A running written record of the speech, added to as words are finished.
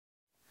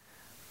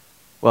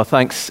Well,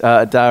 thanks,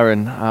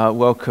 Darren.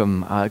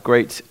 Welcome.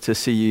 Great to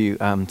see you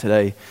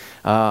today.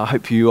 I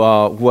hope you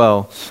are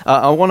well.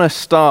 I want to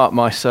start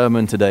my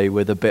sermon today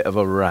with a bit of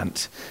a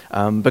rant,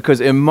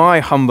 because in my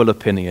humble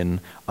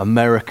opinion,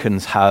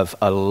 Americans have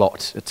a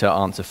lot to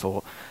answer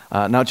for.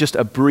 Now, just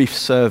a brief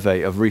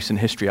survey of recent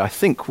history, I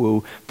think,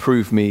 will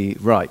prove me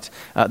right.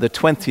 The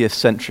 20th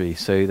century,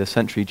 so the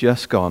century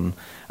just gone,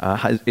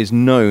 is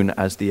known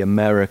as the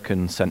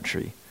American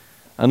century.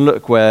 And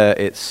look where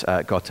it's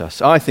got us.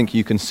 I think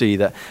you can see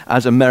that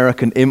as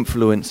American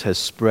influence has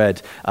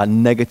spread,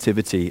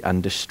 negativity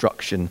and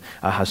destruction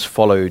has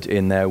followed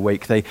in their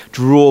wake. They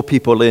draw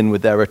people in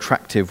with their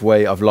attractive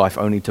way of life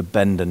only to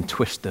bend and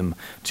twist them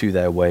to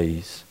their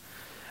ways.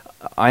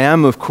 I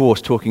am, of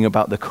course, talking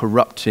about the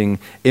corrupting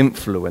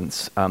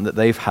influence that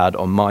they've had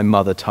on my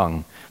mother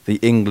tongue, the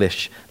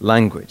English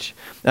language.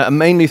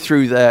 Mainly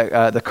through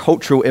the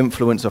cultural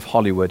influence of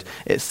Hollywood.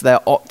 It's their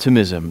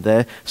optimism,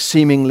 their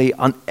seemingly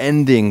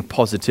unending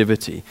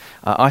positivity,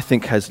 I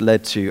think has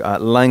led to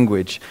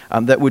language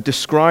that would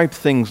describe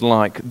things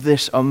like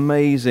this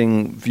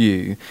amazing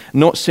view,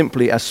 not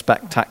simply as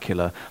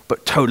spectacular,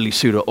 but totally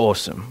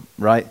pseudo-awesome,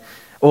 right?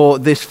 Or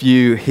this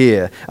view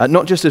here,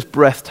 not just as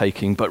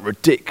breathtaking, but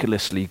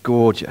ridiculously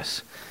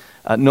gorgeous.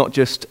 Not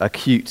just a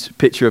cute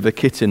picture of a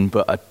kitten,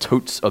 but a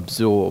totes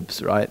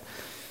absorbs, right?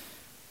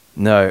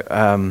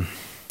 No,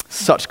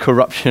 such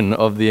corruption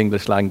of the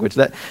English language.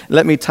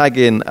 Let me tag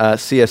in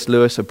C.S.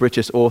 Lewis, a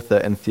British author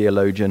and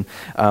theologian,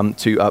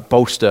 to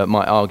bolster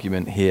my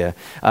argument here.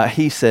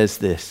 He says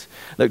this: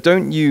 look,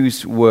 don't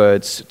use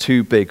words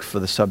too big for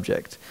the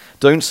subject.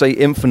 Don't say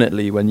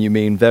infinitely when you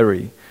mean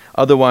very.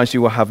 Otherwise,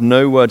 you will have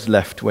no words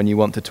left when you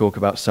want to talk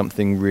about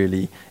something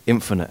really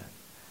infinite.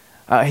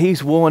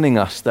 He's warning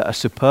us that a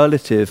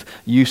superlative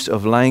use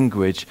of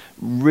language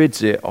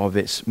rids it of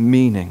its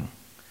meaning.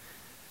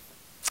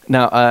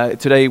 Now,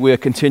 today we're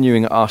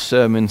continuing our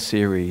sermon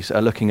series,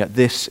 looking at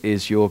This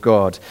Is Your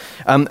God.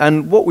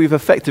 And what we've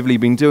effectively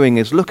been doing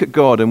is look at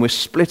God, and we're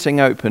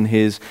splitting open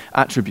his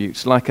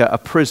attributes like a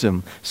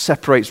prism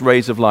separates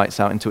rays of lights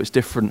out into its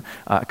different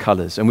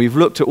colors. And we've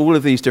looked at all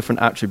of these different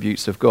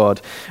attributes of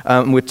God.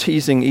 We're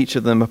teasing each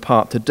of them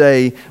apart.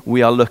 Today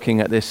we are looking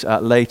at this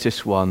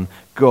latest one,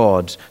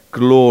 God,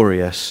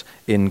 glorious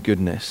in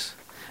goodness.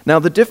 Now,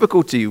 the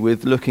difficulty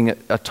with looking at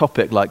a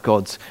topic like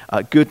God's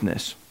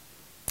goodness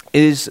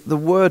is the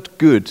word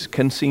good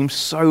can seem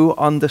so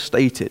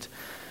understated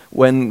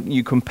when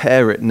you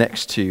compare it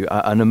next to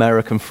an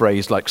American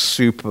phrase like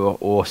super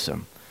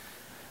awesome.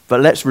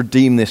 But let's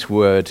redeem this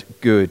word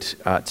good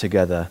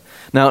together.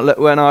 Now,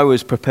 when I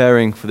was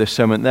preparing for this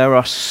sermon, there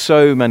are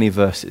so many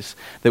verses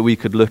that we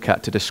could look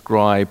at to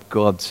describe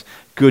God's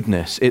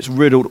goodness. It's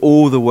riddled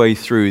all the way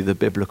through the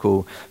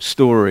biblical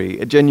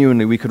story.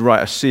 Genuinely, we could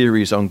write a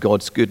series on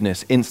God's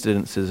goodness,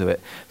 incidences of it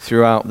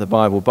throughout the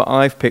Bible. But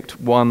I've picked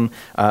one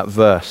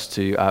verse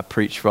to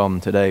preach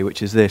from today,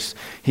 which is this: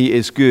 He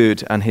is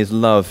good and his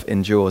love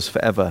endures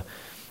forever.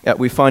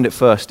 We find it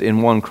first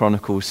in 1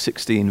 Chronicles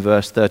 16,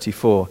 verse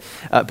 34.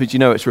 But you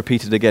know it's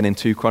repeated again in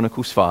 2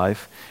 Chronicles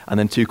 5, and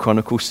then 2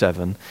 Chronicles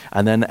 7,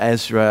 and then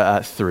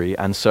Ezra 3,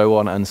 and so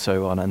on, and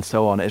so on, and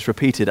so on. It's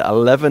repeated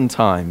 11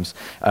 times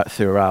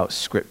throughout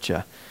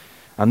Scripture.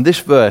 And this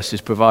verse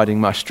is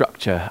providing my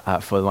structure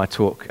for my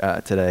talk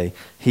today.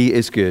 He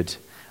is good,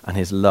 and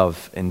his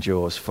love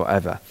endures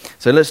forever.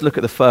 So let's look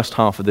at the first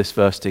half of this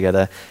verse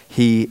together.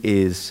 He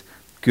is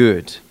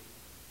good.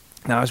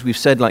 Now, as we've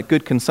said, like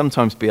good can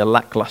sometimes be a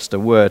lackluster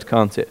word,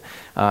 can't it?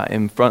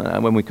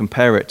 When we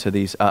compare it to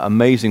these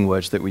amazing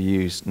words that we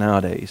use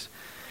nowadays.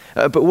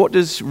 But what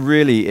does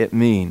really it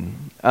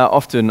mean?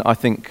 Often I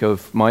think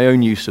of my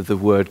own use of the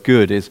word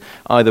good is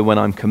either when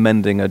I'm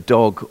commending a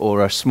dog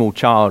or a small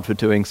child for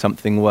doing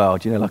something well,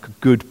 like a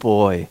good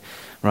boy,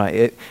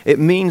 right? It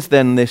means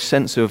then this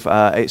sense of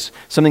it's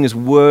something is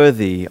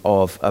worthy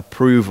of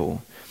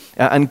approval.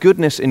 And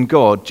goodness in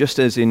God, just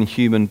as in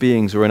human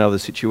beings or in other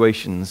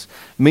situations,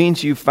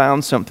 means you've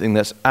found something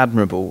that's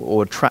admirable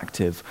or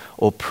attractive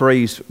or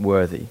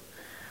praiseworthy.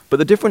 But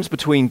the difference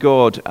between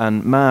God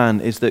and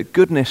man is that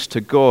goodness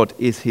to God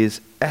is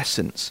his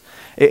essence.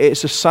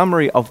 It's a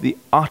summary of the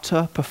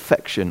utter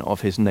perfection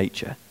of his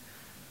nature.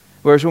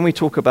 Whereas when we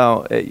talk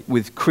about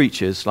with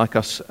creatures like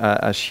us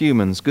as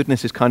humans,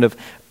 goodness is kind of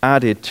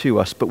added to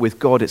us, but with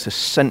God it's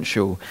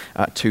essential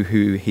to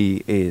who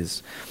he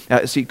is.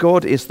 See,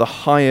 God is the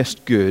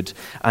highest good,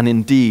 and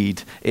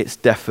indeed its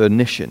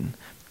definition.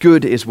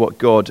 Good is what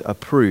God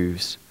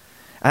approves.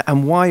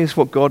 And why is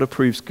what God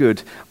approves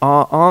good?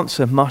 Our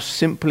answer must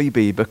simply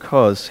be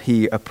because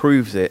he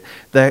approves it.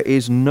 There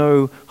is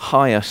no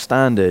higher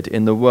standard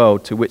in the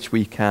world to which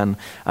we can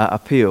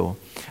appeal.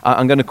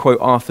 I'm going to quote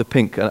Arthur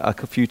Pink a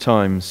few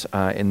times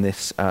in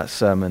this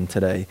sermon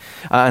today.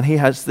 And he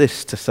has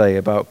this to say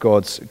about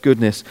God's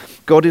goodness.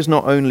 God is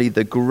not only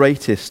the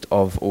greatest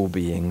of all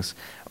beings,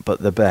 but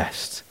the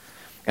best.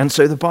 And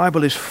so the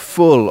Bible is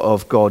full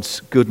of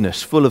God's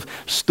goodness, full of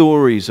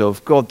stories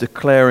of God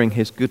declaring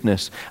his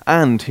goodness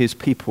and his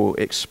people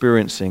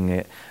experiencing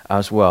it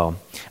as well.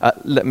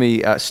 Let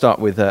me start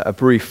with a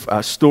brief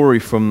story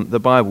from the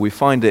Bible. We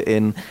find it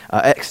in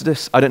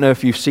Exodus. I don't know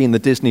if you've seen the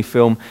Disney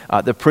film,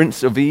 The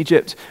Prince of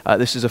Egypt.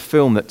 This is a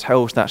film that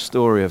tells that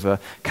story of a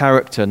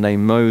character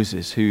named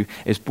Moses who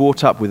is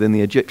brought up within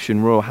the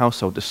Egyptian royal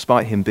household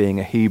despite him being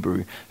a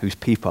Hebrew whose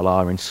people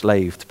are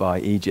enslaved by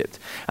Egypt.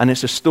 And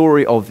it's a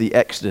story of the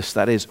Exodus,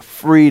 that is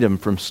freedom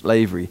from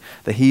slavery,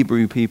 the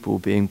Hebrew people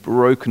being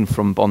broken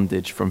from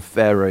bondage from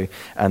Pharaoh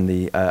and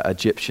the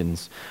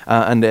Egyptians.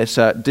 And it's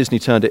Disney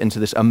turned it into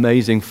this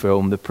amazing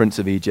film, The Prince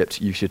of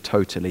Egypt. You should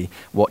totally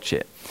watch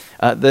it.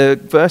 The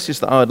verses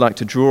that I would like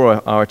to draw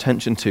our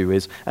attention to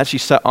is actually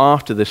set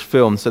after this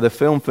film. So the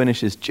film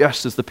finishes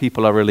just as the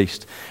people are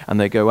released and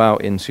they go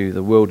out into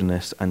the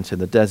wilderness and to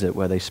the desert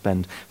where they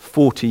spend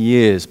 40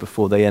 years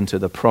before they enter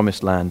the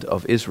promised land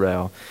of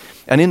Israel.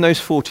 And in those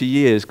 40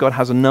 years, God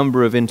has a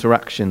number of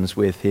interactions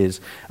with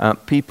his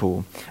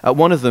people.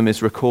 One of them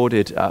is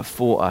recorded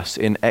for us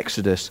in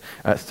Exodus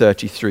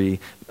 33,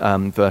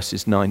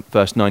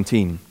 verse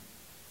 19.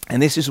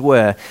 And this is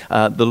where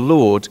the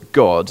Lord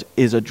God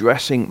is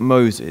addressing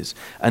Moses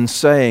and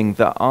saying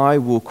that I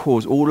will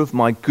cause all of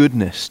my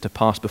goodness to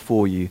pass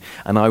before you,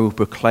 and I will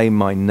proclaim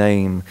my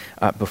name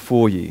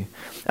before you.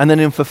 And then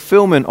in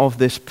fulfillment of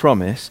this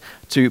promise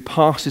to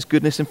pass his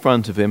goodness in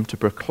front of him, to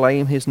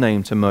proclaim his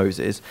name to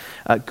Moses,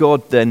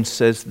 God then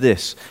says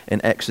this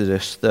in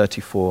Exodus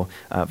 34,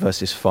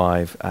 verses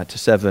 5 to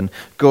 7.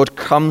 God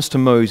comes to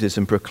Moses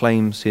and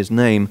proclaims his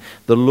name,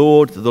 the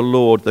Lord,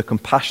 the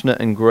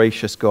compassionate and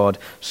gracious God,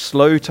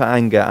 slow to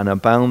anger and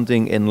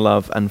abounding in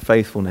love and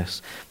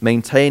faithfulness,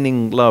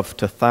 maintaining love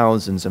to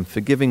thousands and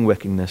forgiving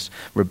wickedness,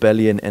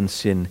 rebellion and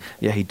sin,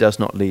 yet he does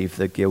not leave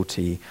the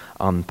guilty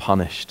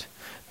unpunished.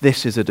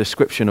 This is a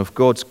description of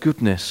God's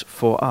goodness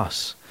for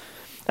us.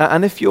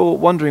 And if you're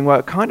wondering,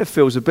 well, it kind of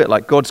feels a bit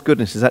like God's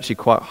goodness is actually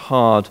quite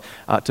hard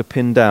to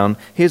pin down,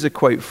 here's a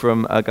quote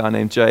from a guy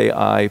named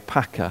J.I.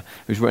 Packer,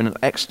 who's written an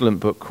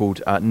excellent book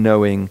called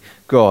Knowing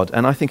God.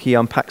 And I think he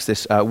unpacks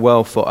this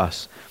well for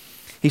us.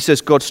 He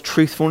says God's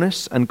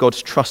truthfulness and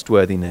God's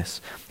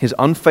trustworthiness, his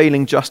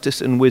unfailing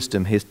justice and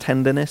wisdom, his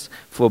tenderness,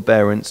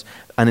 forbearance,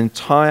 and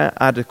entire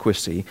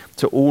adequacy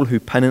to all who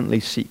penitently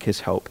seek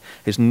his help,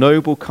 his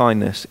noble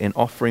kindness in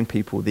offering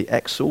people the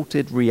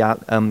exalted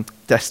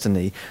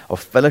destiny of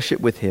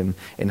fellowship with him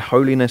in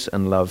holiness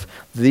and love,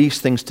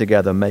 these things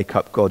together make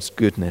up God's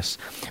goodness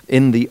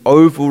in the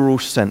overall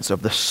sense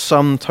of the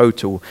sum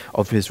total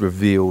of his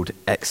revealed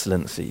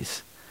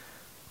excellencies.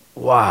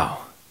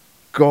 Wow,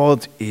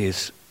 God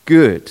is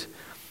good.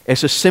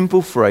 It's a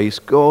simple phrase,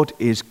 God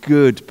is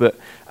good, but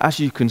as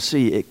you can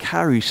see, it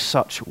carries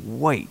such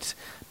weight,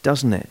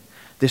 doesn't it?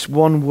 This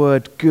one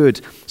word,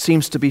 good,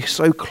 seems to be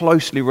so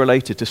closely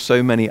related to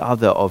so many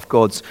other of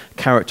God's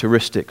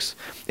characteristics.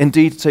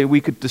 Indeed, so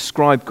we could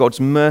describe God's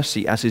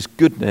mercy as his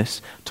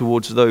goodness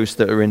towards those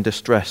that are in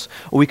distress,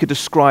 or we could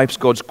describe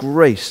God's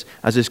grace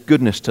as his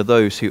goodness to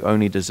those who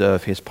only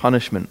deserve his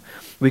punishment.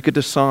 We could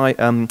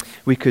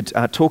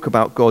talk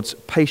about God's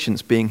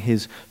patience being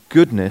his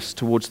goodness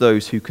towards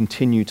those who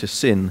continue to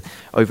sin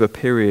over a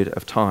period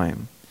of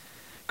time.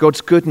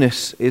 God's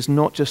goodness is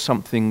not just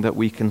something that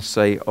we can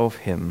say of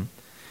him,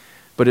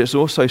 but it's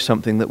also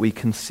something that we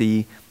can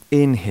see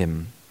in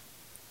him.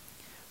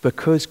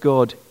 Because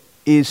God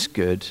is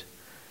good,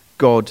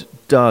 God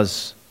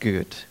does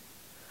good.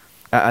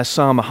 As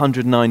Psalm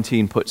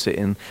 119 puts it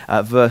in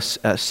verse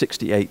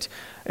 68,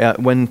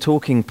 when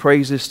talking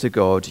praises to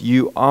God,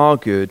 you are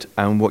good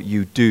and what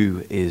you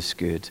do is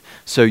good.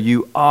 So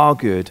you are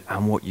good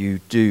and what you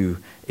do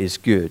is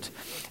good.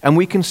 And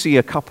we can see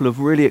a couple of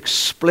really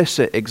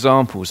explicit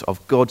examples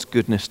of God's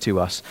goodness to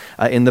us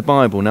in the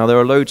Bible. Now, there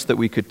are loads that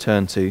we could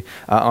turn to.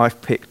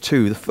 I've picked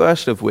two, the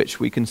first of which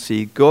we can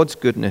see God's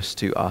goodness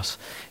to us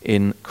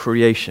in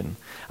creation.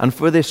 And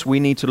for this,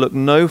 we need to look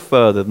no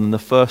further than the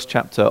first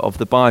chapter of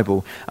the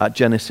Bible,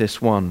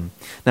 Genesis 1.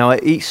 Now,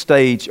 at each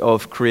stage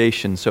of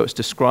creation, so it's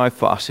described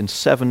for us in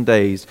 7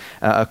 days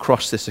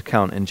across this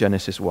account in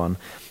Genesis 1.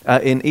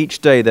 In each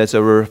day, there's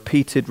a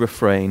repeated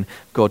refrain,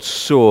 God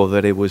saw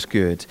that it was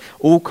good,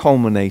 all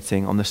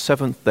culminating on the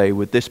seventh day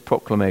with this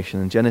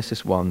proclamation in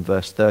Genesis 1,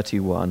 verse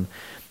 31,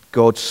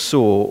 God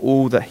saw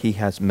all that he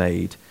has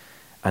made,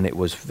 and it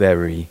was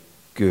very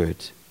good.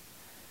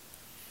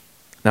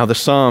 Now, the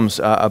Psalms,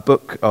 a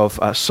book of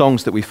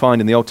songs that we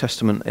find in the Old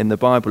Testament in the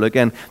Bible,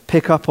 again,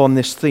 pick up on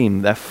this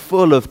theme. They're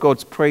full of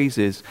God's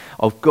praises,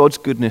 of God's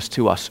goodness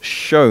to us,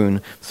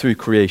 shown through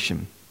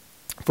creation.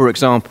 For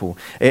example,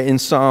 in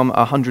Psalm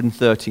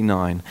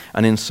 139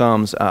 and in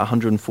Psalms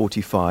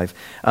 145,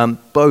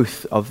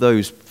 both of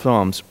those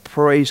psalms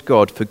praise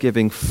God for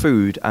giving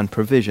food and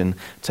provision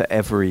to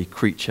every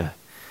creature.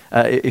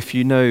 If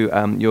you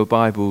know your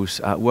Bibles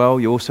well,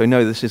 you also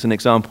know this is an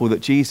example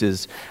that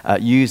Jesus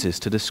uses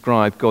to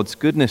describe God's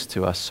goodness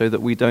to us so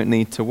that we don't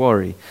need to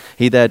worry.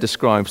 He there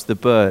describes the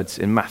birds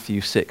in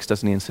Matthew 6,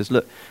 doesn't he? And says,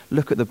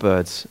 look at the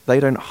birds. They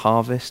don't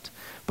harvest,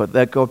 but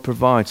their God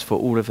provides for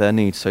all of their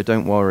needs, so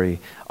don't worry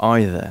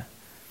either.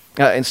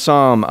 In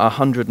Psalm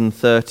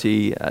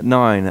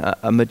 139,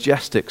 a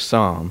majestic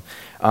psalm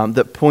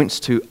that points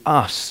to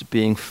us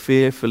being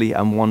fearfully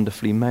and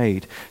wonderfully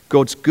made.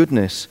 God's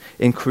goodness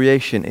in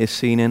creation is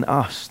seen in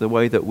us, the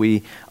way that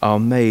we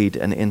are made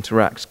and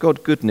interact.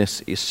 God's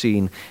goodness is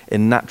seen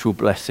in natural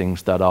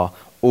blessings that are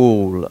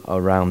all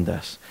around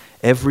us.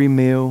 Every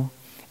meal,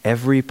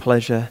 every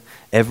pleasure,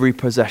 every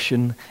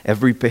possession,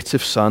 every bit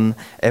of sun,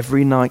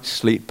 every night's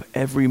sleep,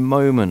 every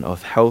moment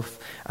of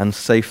health and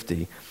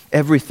safety,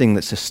 everything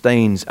that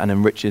sustains and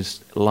enriches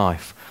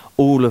life,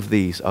 all of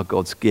these are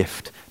God's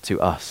gift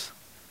to us,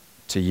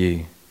 to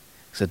you.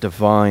 It's a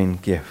divine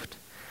gift.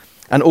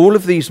 And all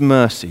of these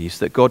mercies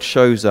that God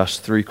shows us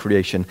through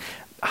creation,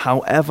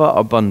 however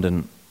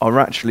abundant, are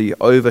actually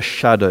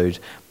overshadowed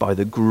by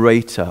the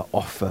greater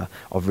offer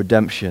of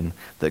redemption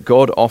that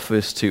God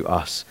offers to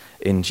us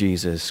in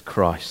Jesus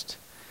Christ.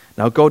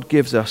 Now, God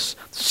gives us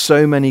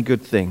so many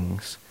good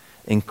things,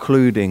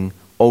 including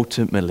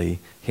ultimately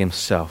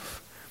himself.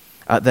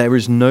 There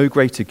is no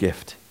greater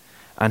gift,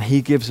 and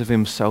he gives of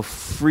himself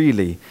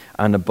freely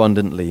and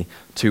abundantly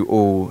to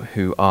all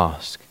who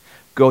ask.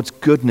 God's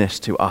goodness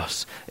to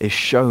us is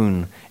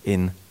shown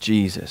in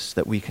Jesus,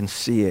 that we can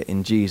see it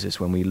in Jesus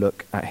when we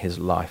look at his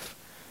life.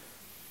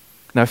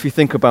 Now, if you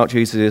think about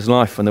Jesus'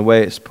 life and the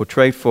way it's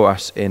portrayed for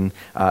us in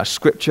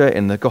Scripture,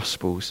 in the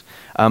Gospels,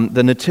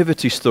 the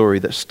nativity story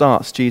that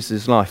starts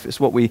Jesus' life is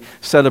what we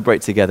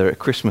celebrate together at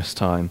Christmas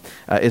time,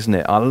 isn't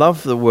it? I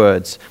love the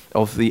words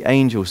of the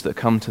angels that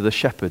come to the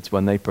shepherds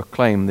when they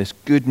proclaim this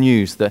good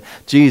news that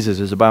Jesus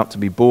is about to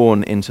be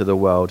born into the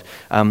world.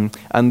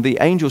 And the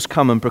angels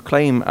come and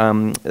proclaim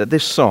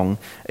this song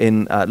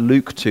in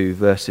Luke 2,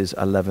 verses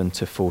 11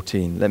 to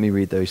 14. Let me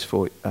read those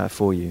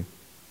for you.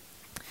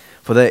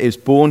 For there is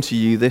born to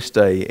you this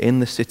day in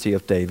the city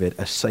of David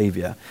a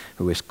Saviour,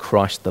 who is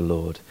Christ the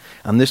Lord.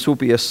 And this will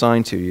be a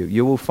sign to you.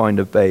 You will find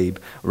a babe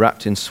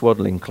wrapped in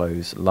swaddling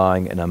clothes,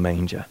 lying in a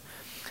manger.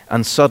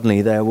 And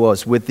suddenly there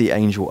was with the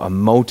angel a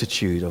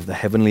multitude of the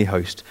heavenly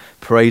host,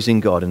 praising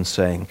God and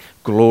saying,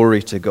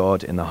 Glory to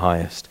God in the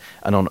highest,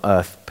 and on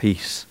earth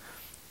peace,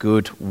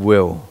 good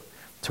will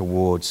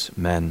towards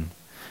men.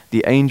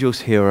 The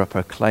angels here are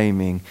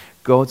proclaiming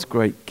God's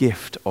great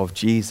gift of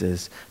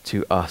Jesus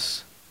to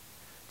us.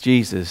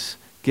 Jesus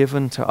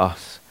given to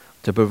us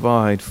to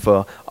provide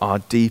for our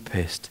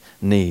deepest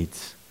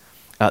needs.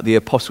 The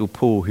Apostle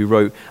Paul, who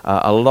wrote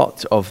a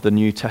lot of the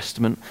New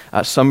Testament,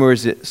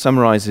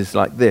 summarizes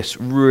like this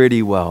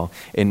really well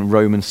in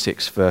Romans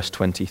 6, verse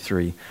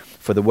 23.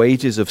 For the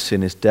wages of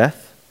sin is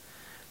death,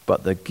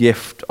 but the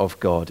gift of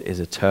God is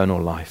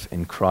eternal life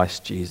in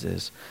Christ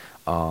Jesus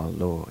our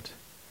Lord.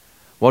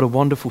 What a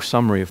wonderful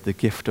summary of the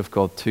gift of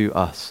God to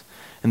us.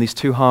 In these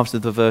two halves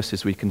of the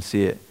verses we can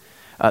see it.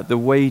 The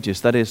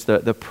wages, that is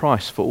the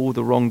price for all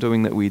the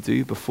wrongdoing that we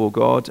do before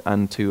God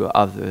and to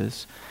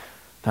others,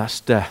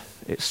 that's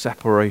death. It's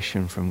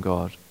separation from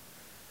God.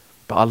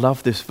 But I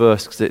love this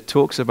verse because it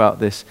talks about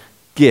this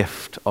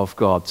gift of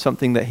God,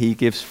 something that he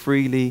gives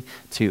freely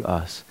to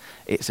us.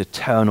 It's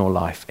eternal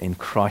life in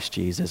Christ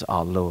Jesus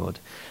our Lord.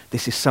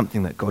 This is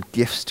something that God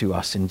gifts to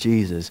us in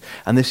Jesus,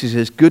 and this is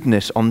his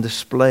goodness on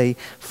display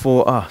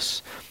for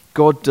us.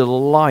 God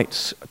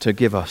delights to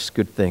give us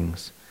good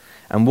things.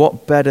 And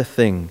what better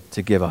thing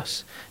to give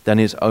us than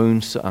his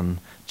own Son,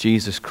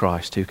 Jesus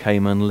Christ, who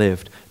came and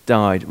lived,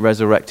 died,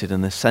 resurrected,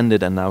 and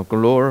ascended, and now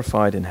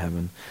glorified in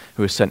heaven,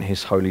 who has sent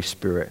his Holy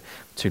Spirit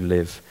to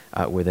live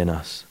within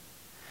us.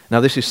 Now,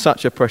 this is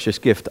such a precious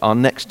gift. Our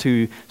next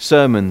two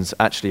sermons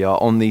actually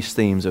are on these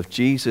themes of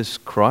Jesus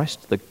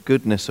Christ, the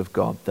goodness of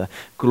God, the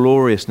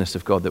gloriousness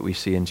of God that we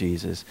see in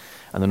Jesus,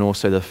 and then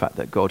also the fact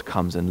that God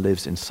comes and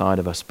lives inside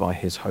of us by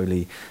his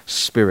Holy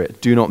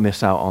Spirit. Do not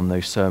miss out on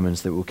those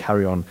sermons that will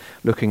carry on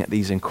looking at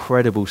these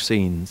incredible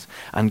scenes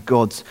and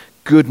God's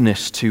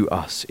goodness to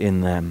us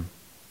in them.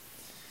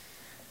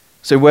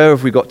 So where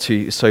have we got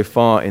to so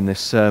far in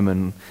this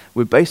sermon?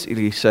 We're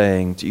basically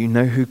saying, do you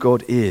know who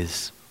God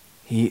is?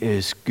 He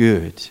is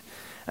good.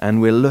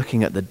 And we're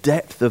looking at the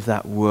depth of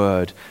that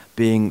word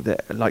being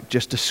like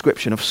just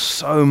description of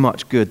so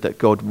much good that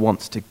God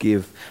wants to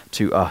give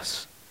to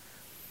us.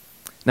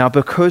 Now,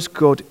 because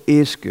God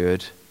is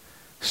good,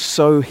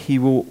 so he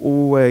will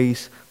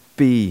always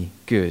be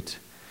good.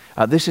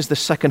 This is the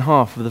second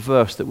half of the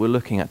verse that we're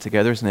looking at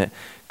together, isn't it?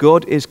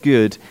 God is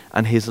good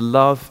and his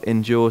love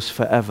endures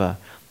forever.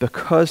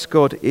 Because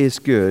God is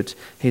good,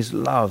 his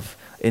love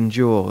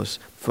endures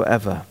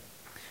forever.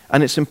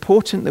 And it's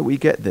important that we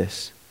get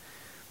this,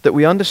 that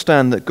we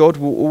understand that God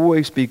will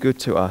always be good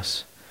to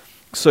us.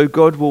 So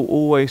God will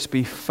always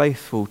be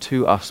faithful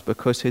to us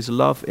because his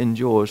love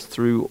endures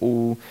through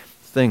all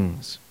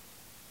things.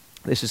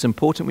 This is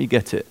important we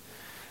get it,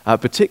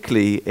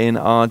 particularly in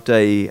our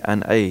day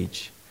and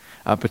age.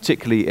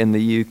 Particularly in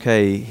the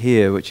UK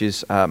here, which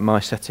is my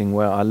setting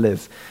where I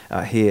live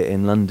here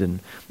in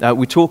London.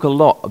 We talk a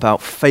lot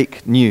about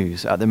fake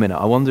news at the minute.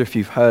 I wonder if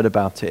you've heard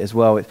about it as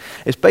well.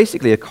 It's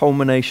basically a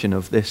culmination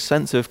of this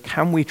sense of,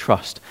 can we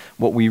trust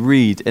what we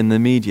read in the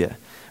media?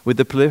 With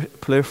the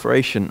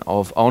proliferation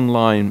of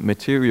online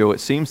material, it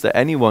seems that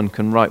anyone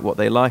can write what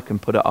they like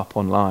and put it up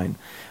online.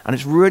 And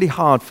it's really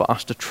hard for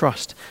us to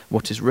trust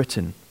what is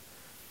written.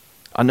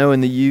 I know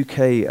in the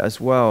UK as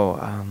well,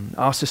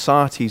 our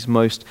society's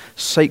most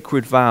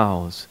sacred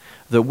vows,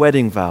 the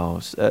wedding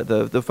vows,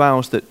 the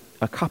vows that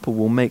a couple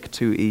will make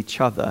to each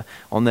other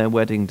on their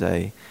wedding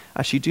day,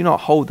 actually do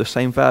not hold the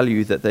same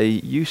value that they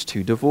used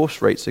to.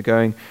 Divorce rates are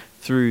going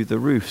through the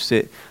roofs.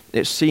 It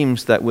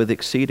seems that with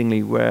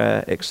exceedingly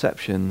rare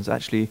exceptions,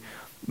 actually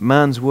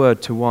man's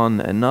word to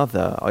one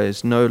another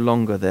is no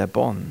longer their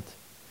bond.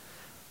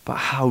 But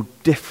how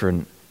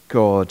different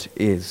God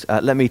is.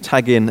 Let me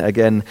tag in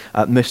again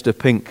Mr.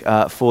 Pink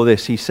for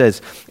this. He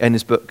says in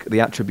his book, The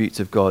Attributes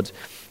of God,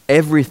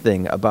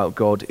 everything about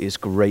God is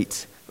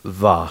great,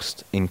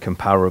 vast,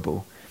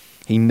 incomparable.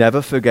 He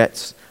never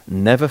forgets,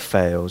 never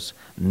fails,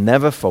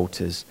 never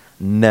falters,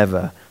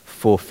 never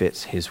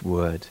forfeits his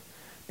word.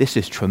 This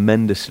is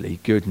tremendously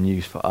good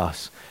news for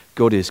us.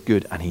 God is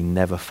good and he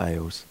never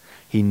fails.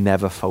 He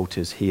never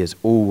falters. He is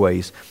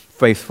always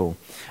faithful.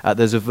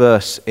 There's a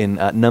verse in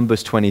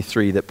Numbers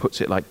 23 that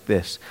puts it like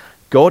this.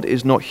 God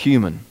is not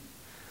human,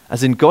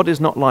 as in God is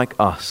not like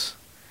us,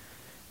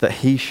 that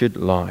he should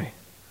lie.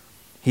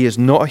 He is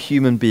not a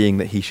human being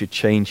that he should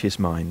change his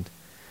mind.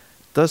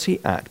 Does he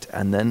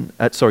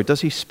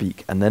does he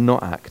speak and then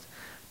not act?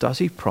 Does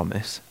he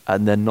promise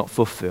and then not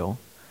fulfill?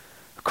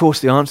 Of course,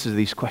 the answer to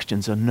these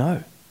questions are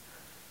no.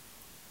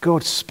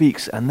 God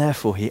speaks and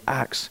therefore he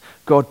acts.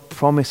 God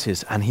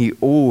promises and he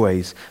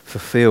always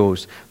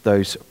fulfills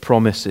those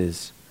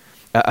promises.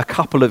 A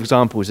couple of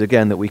examples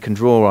again that we can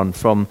draw on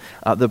from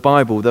the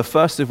Bible. The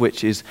first of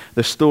which is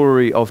the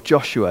story of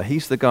Joshua.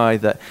 He's the guy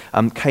that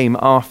came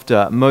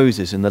after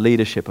Moses in the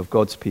leadership of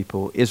God's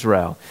people,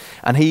 Israel.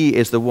 And he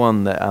is the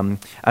one that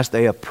as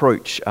they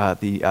approach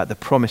the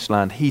promised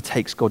land, he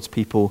takes God's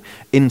people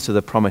into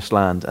the promised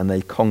land and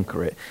they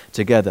conquer it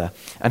together.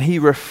 And he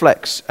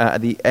reflects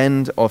at the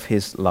end of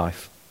his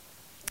life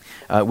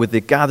with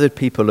the gathered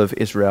people of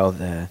Israel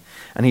there.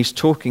 And he's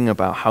talking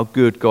about how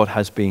good God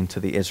has been to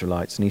the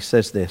Israelites. And he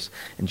says this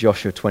in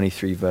Joshua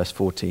 23, verse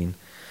 14.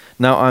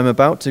 Now I'm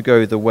about to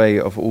go the way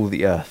of all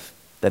the earth.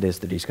 That is,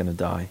 that he's going to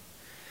die.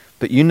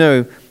 But you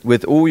know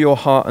with all your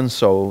heart and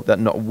soul that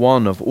not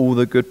one of all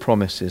the good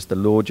promises the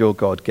Lord your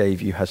God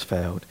gave you has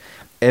failed.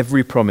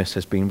 Every promise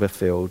has been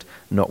fulfilled.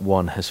 Not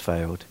one has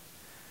failed.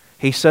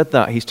 He said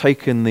that he's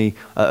taken the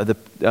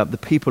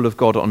people of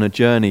God on a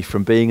journey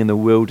from being in the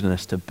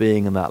wilderness to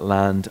being in that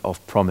land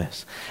of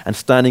promise. And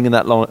standing in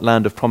that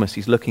land of promise,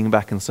 he's looking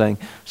back and saying,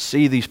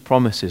 see these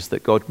promises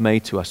that God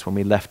made to us when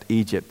we left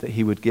Egypt, that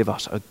he would give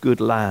us a good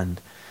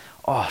land.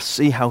 Oh,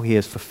 see how he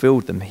has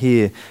fulfilled them.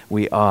 Here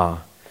we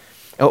are.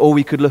 Or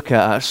we could look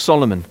at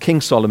Solomon,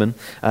 King Solomon.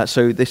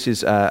 So this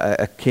is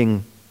a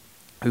king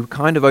who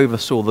kind of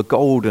oversaw the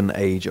golden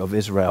age of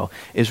Israel,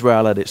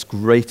 Israel at its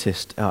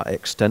greatest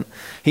extent.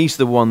 He's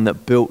the one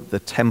that built the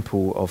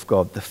temple of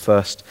God, the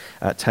first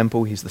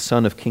temple. He's the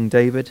son of King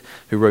David,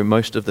 who wrote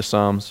most of the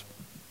Psalms.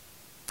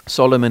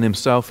 Solomon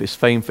himself is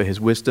famed for his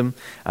wisdom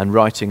and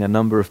writing a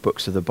number of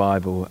books of the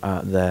Bible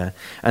there.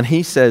 And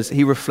he says,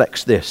 he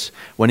reflects this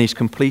when he's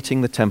completing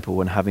the temple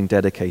and having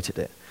dedicated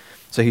it.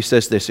 So he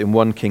says this in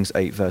 1 Kings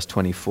 8, verse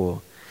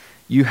 24.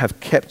 You have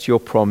kept your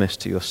promise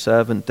to your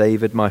servant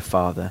David, my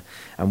father,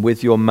 and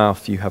with your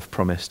mouth you have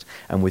promised,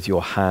 and with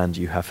your hand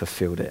you have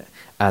fulfilled it,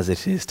 as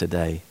it is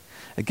today.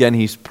 Again,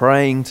 he's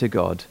praying to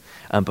God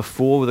and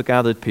before the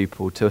gathered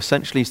people to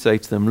essentially say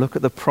to them, look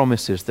at the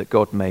promises that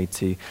God made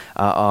to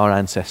our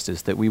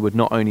ancestors, that we would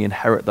not only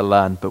inherit the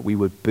land, but we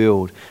would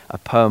build a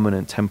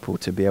permanent temple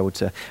to be able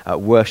to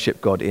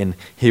worship God in.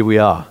 Here we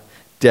are,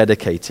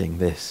 dedicating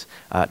this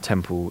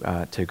temple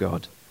to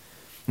God.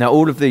 Now,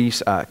 all of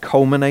these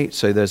culminate,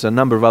 so there's a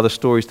number of other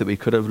stories that we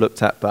could have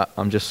looked at, but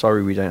I'm just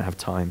sorry we don't have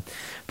time.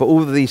 But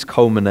all of these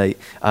culminate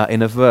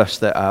in a verse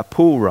that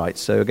Paul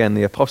writes. So again,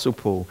 the Apostle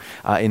Paul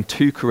in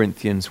 2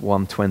 Corinthians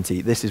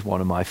 1:20. This is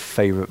one of my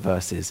favorite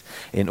verses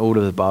in all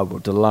of the Bible.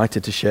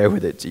 Delighted to share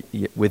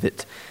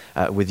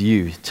with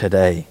you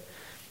today.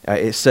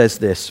 It says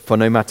this, for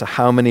no matter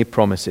how many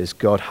promises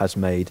God has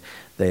made,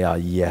 they are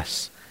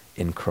yes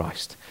in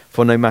Christ.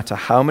 For no matter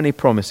how many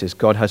promises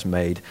God has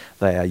made,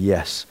 they are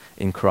yes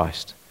in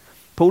Christ.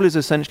 Paul is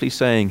essentially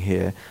saying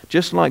here,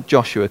 just like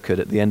Joshua could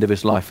at the end of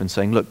his life and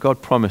saying, look,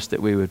 God promised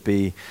that we would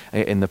be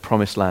in the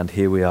promised land,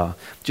 here we are.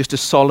 Just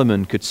as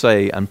Solomon could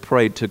say and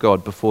prayed to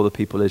God before the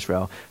people of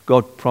Israel,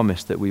 God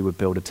promised that we would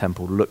build a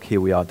temple. Look, here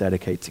we are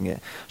dedicating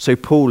it. So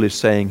Paul is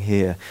saying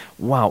here,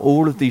 wow,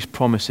 all of these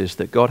promises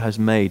that God has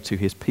made to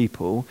his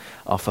people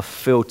are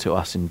fulfilled to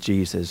us in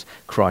Jesus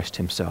Christ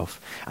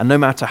himself. And no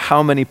matter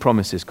how many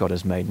promises God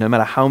has made, no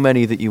matter how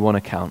many that you want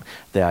to count,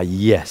 they are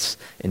yes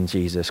in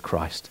Jesus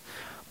Christ.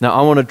 Now,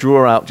 I want to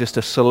draw out just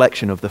a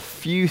selection of the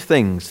few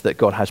things that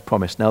God has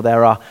promised. Now,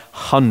 there are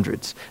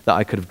hundreds that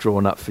I could have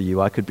drawn up for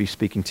you. I could be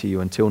speaking to you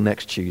until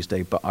next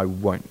Tuesday, but I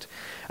won't.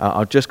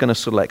 I'm just going to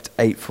select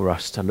 8 for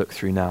us to look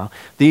through now.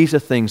 These are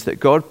things that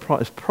God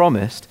has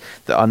promised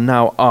that are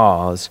now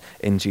ours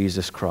in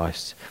Jesus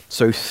Christ.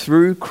 So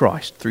through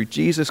Christ, through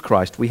Jesus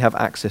Christ, we have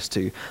access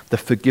to the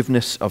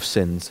forgiveness of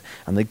sins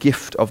and the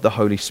gift of the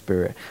Holy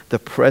Spirit, the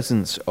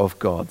presence of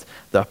God,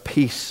 the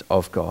peace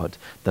of God,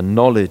 the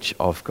knowledge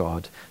of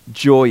God,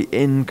 joy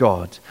in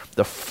God,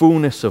 the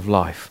fullness of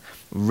life,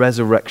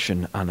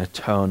 resurrection and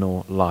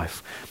eternal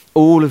life.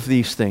 All of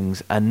these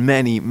things and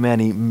many,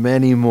 many,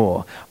 many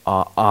more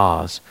are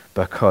ours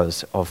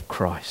because of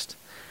Christ.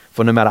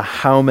 For no matter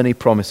how many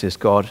promises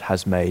God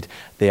has made,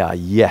 they are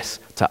yes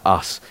to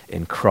us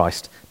in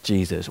Christ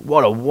Jesus.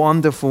 What a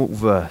wonderful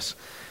verse.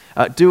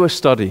 Do a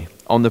study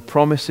on the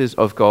promises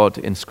of God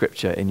in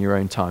Scripture in your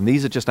own time.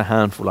 These are just a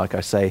handful, like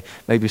I say,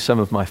 maybe some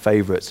of my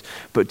favorites.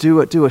 But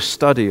do a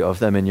study of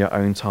them in your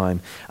own time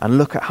and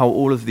look at how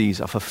all of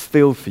these are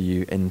fulfilled for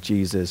you in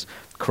Jesus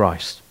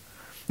Christ.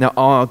 Now,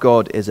 our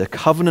God is a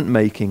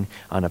covenant-making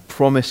and a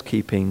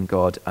promise-keeping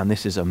God, and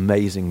this is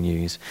amazing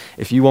news.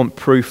 If you want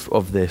proof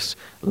of this,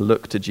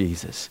 look to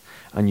Jesus,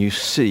 and you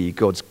see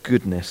God's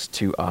goodness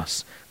to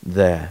us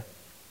there.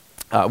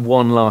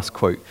 One last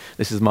quote.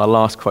 This is my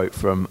last quote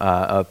from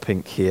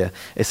Pink here.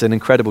 It's an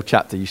incredible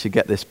chapter. You should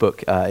get this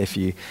book if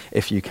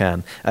you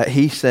can.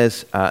 He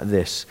says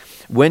this: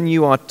 when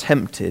you are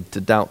tempted to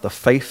doubt the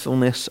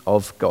faithfulness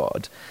of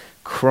God,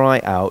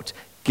 cry out,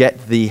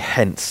 "Get thee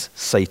hence,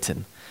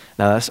 Satan."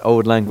 Now that's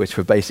old language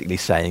for basically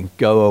saying,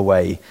 "Go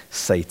away,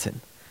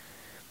 Satan."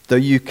 Though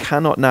you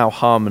cannot now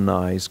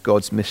harmonize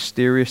God's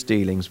mysterious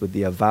dealings with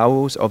the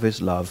avowals of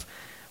his love,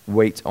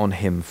 wait on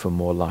him for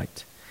more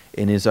light.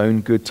 In his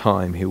own good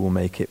time, he will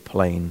make it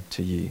plain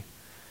to you.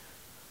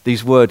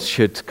 These words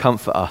should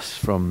comfort us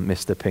from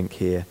Mr. Pink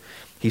here.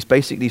 He's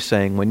basically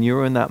saying when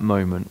you're in that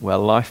moment where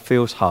life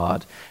feels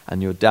hard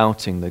and you're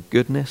doubting the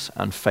goodness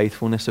and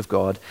faithfulness of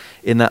God,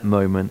 in that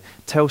moment,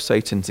 tell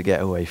Satan to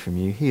get away from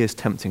you. He is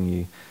tempting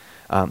you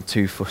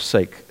to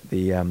forsake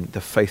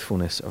the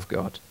faithfulness of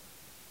God.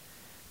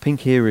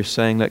 Pink here is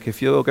saying, look,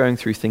 if you're going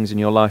through things in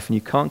your life and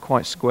you can't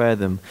quite square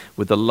them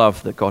with the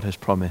love that God has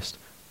promised,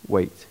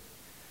 wait.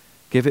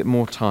 Give it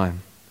more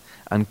time,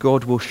 and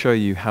God will show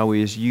you how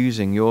he is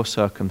using your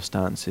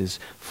circumstances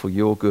for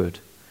your good,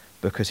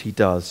 because he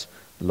does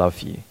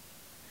love you.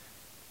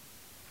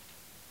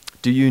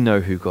 Do you know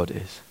who God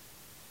is?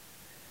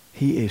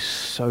 He is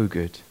so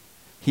good.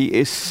 He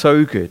is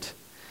so good.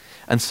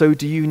 And so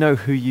do you know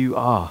who you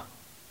are?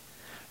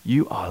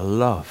 You are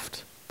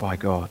loved by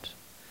God,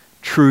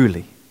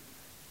 truly,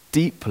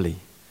 deeply,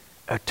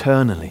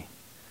 eternally.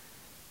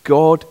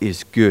 God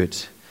is good,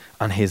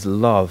 and his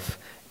love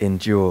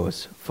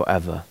endures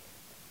forever.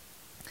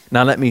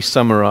 Now let me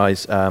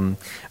summarize,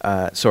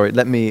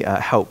 let me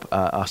help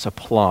us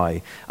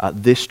apply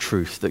this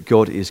truth that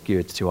God is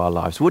good to our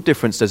lives. What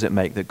difference does it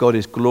make that God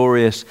is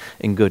glorious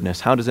in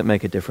goodness? How does it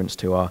make a difference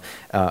to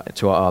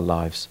our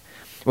lives?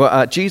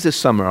 Well, Jesus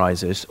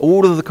summarizes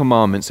all of the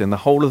commandments in the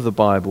whole of the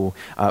Bible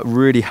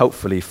really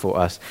helpfully for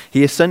us.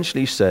 He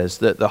essentially says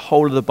that the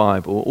whole of the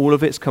Bible, all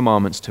of its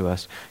commandments to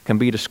us, can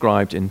be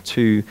described in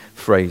 2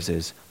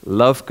 phrases: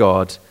 love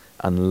God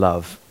and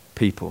love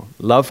people.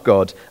 Love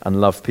God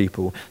and love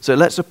people. So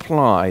let's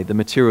apply the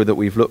material that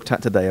we've looked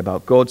at today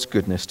about God's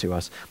goodness to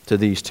us to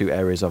these 2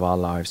 areas of our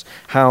lives.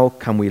 How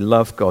can we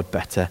love God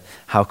better?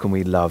 How can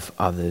we love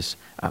others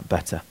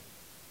better?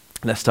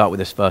 Let's start with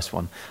this first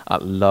one,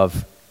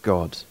 love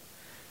God.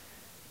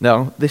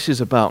 Now, this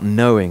is about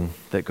knowing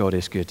that God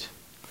is good,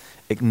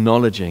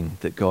 acknowledging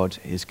that God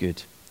is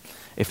good.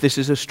 If this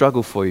is a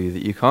struggle for you,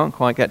 that you can't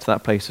quite get to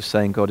that place of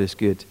saying God is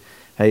good,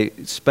 hey,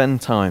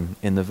 spend time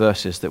in the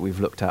verses that we've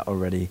looked at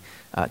already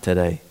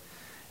today.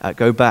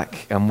 Go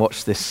back and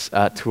watch this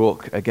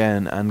talk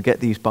again and get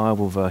these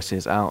Bible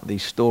verses out,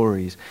 these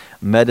stories.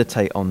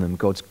 Meditate on them,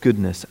 God's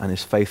goodness and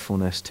his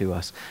faithfulness to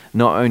us,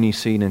 not only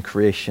seen in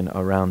creation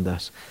around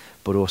us,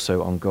 but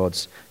also on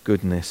God's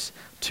goodness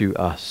to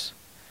us.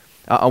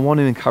 I want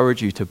to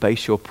encourage you to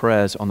base your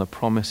prayers on the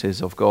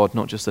promises of God,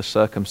 not just the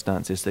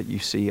circumstances that you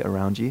see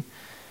around you.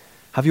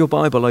 Have your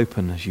Bible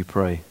open as you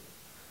pray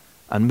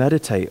and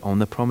meditate on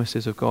the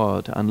promises of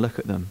God and look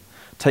at them.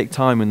 Take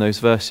time in those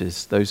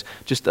verses, those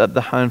just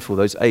the handful,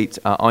 those 8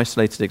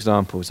 isolated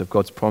examples of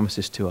God's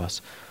promises to us.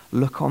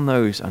 Look on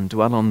those and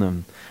dwell on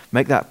them.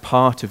 Make that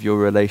part of your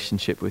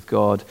relationship with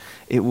God.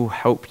 It will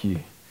help you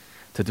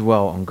to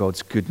dwell on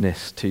God's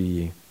goodness to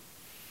you.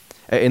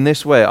 In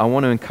this way, I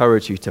want to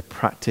encourage you to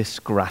practice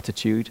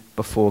gratitude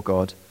before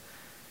God.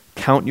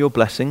 Count your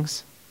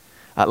blessings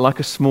like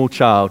a small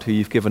child who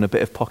you've given a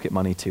bit of pocket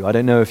money to. I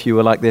don't know if you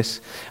were like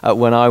this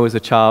when I was a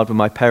child, when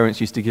my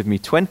parents used to give me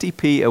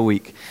 20p a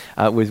week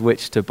with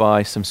which to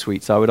buy some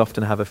sweets. I would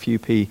often have a few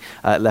p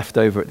left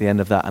over at the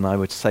end of that, and I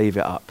would save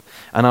it up.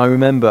 And I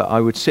remember I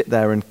would sit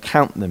there and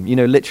count them,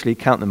 literally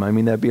count them. I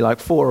mean, there'd be like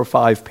 4 or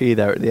 5p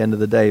there at the end of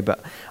the day,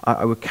 but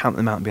I would count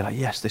them out and be like,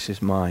 yes, this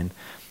is mine.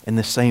 In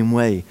the same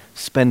way,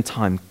 spend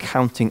time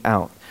counting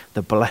out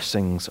the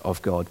blessings of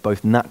God,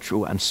 both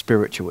natural and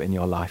spiritual in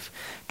your life.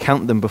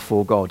 Count them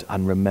before God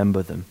and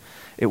remember them.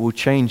 It will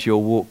change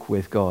your walk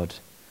with God.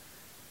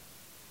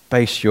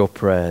 Base your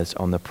prayers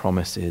on the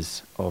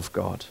promises of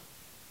God.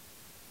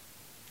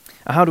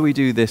 How do we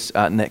do this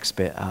next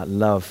bit?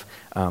 Love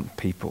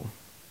people.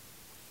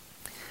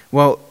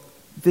 Well,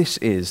 this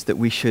is that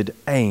we should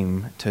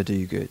aim to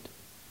do good.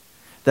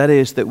 That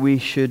is, that we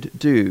should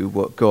do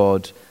what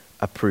God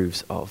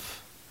approves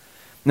of.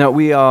 Now,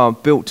 we are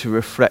built to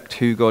reflect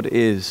who God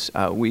is.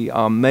 We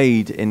are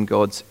made in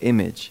God's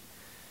image.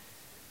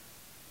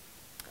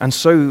 And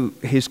so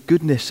his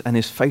goodness and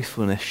his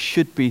faithfulness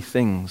should be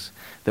things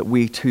that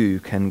we too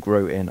can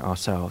grow in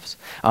ourselves.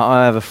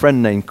 I have a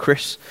friend named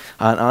Chris,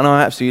 and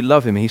I absolutely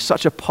love him. He's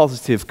such a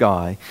positive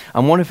guy.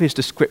 And one of his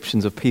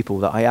descriptions of people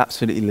that I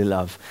absolutely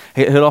love,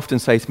 he'll often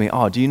say to me,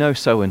 "Oh, do you know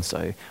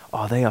so-and-so?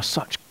 Oh, they are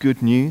such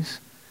good news."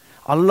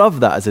 I love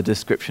that as a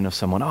description of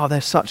someone. "Oh,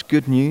 they're such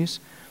good news."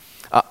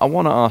 I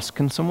want to ask,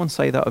 can someone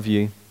say that of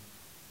you?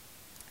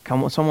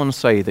 Can someone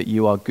say that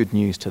you are good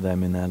news to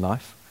them in their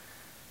life?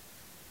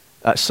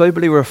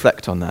 Soberly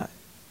reflect on that.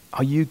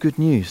 Are you good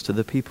news to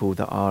the people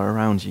that are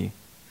around you?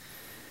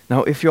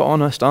 Now, if your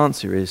honest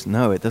answer is,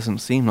 no, it doesn't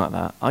seem like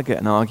that, I get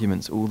in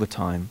arguments all the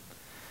time.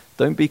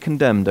 Don't be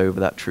condemned over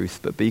that truth,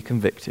 but be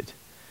convicted.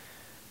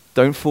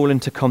 Don't fall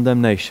into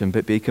condemnation,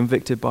 but be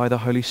convicted by the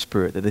Holy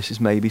Spirit that this is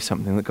maybe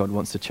something that God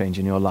wants to change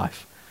in your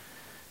life.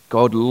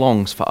 God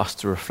longs for us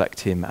to reflect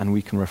him, and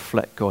we can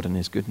reflect God and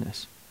his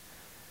goodness.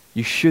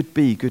 You should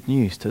be good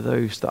news to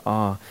those that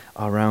are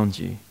around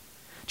you.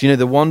 Do you know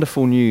the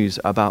wonderful news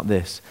about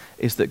this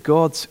is that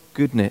God's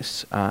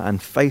goodness and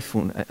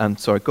faithfulness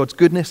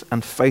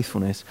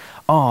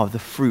are the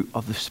fruit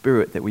of the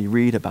Spirit that we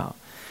read about.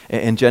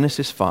 In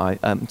Galatians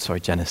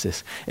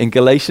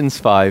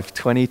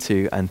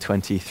 5:22 and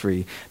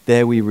 23,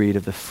 there we read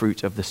of the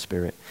fruit of the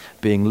Spirit,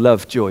 being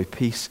love, joy,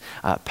 peace,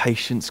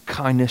 patience,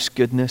 kindness,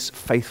 goodness,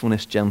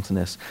 faithfulness,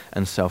 gentleness,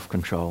 and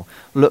self-control.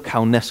 Look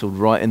how nestled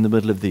right in the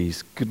middle of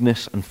these,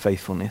 goodness and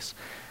faithfulness.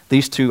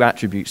 These two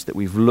attributes that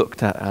we've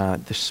looked at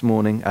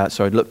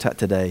looked at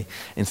today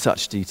in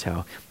such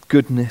detail,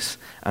 goodness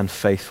and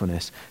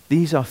faithfulness.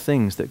 These are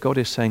things that God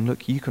is saying,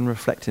 look, you can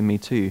reflect in me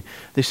too.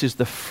 This is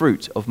the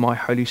fruit of my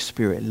Holy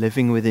Spirit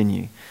living within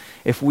you.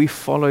 If we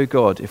follow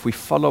God, if we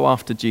follow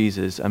after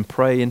Jesus and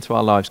pray into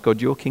our lives, God,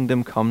 your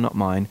kingdom come, not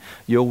mine,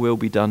 your will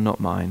be done, not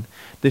mine.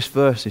 This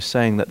verse is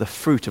saying that the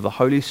fruit of the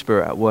Holy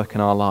Spirit at work in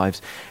our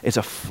lives is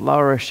a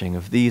flourishing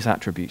of these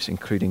attributes,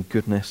 including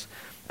goodness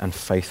and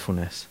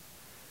faithfulness.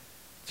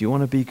 Do you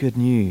want to be good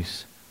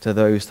news to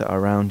those that are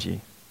around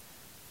you?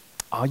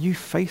 Are you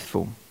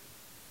faithful?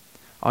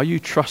 Are you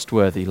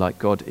trustworthy like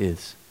God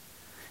is?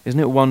 Isn't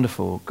it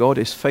wonderful? God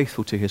is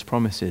faithful to his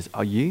promises.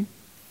 Are you?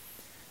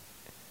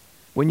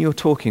 When you're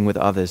talking with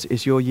others,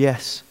 is your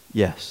yes,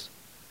 yes?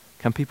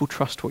 Can people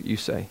trust what you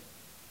say?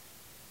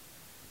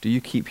 Do you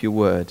keep your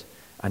word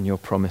and your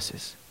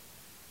promises?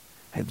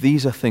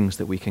 These are things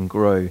that we can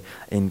grow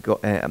in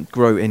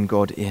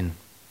God in.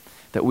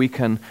 That we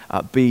can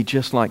be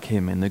just like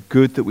him in the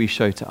good that we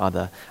show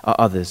to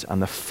others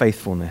and the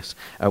faithfulness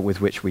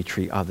with which we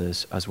treat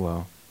others as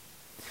well.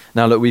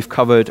 Now, look, we've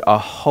covered a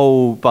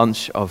whole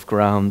bunch of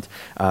ground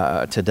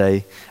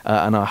today,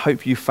 and I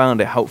hope you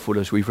found it helpful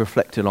as we've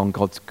reflected on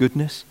God's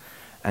goodness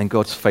and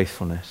God's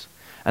faithfulness.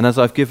 And as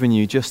I've given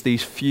you just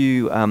these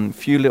few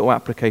little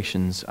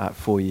applications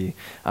for you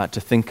to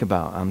think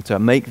about and to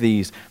make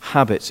these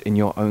habits in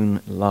your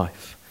own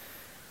life.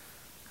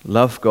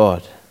 Love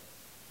God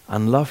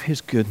and love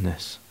his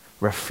goodness.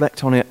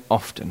 Reflect on it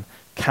often.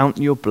 Count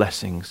your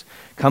blessings.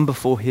 Come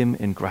before him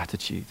in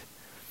gratitude.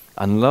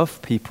 And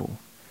love people.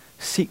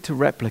 Seek to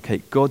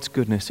replicate God's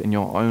goodness in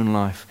your own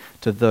life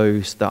to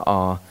those that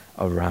are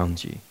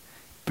around you.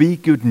 Be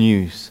good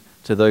news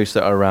to those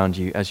that are around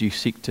you as you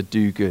seek to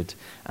do good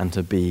and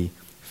to be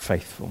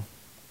faithful.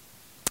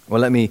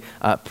 Well, let me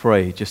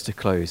pray just to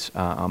close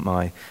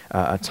my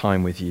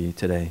time with you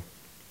today.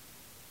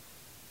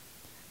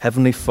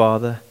 Heavenly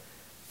Father,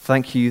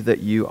 thank you that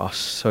you are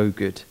so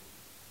good.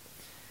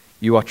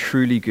 You are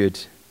truly good,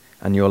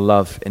 and your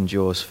love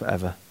endures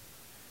forever.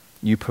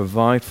 You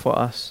provide for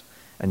us,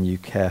 and you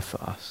care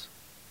for us.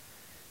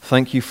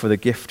 Thank you for the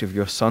gift of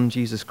your Son,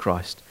 Jesus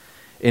Christ,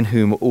 in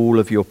whom all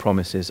of your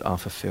promises are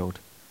fulfilled.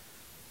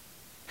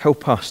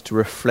 Help us to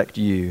reflect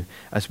you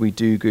as we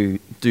do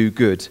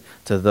good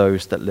to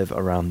those that live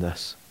around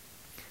us.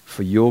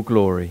 For your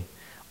glory,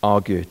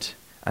 our good,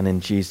 and in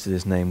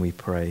Jesus' name we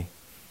pray.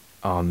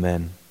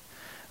 Amen.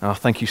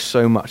 Thank you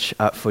so much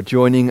for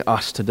joining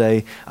us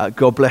today.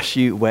 God bless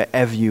you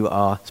wherever you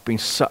are. It's been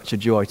such a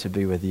joy to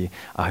be with you.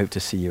 I hope to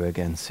see you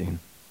again soon.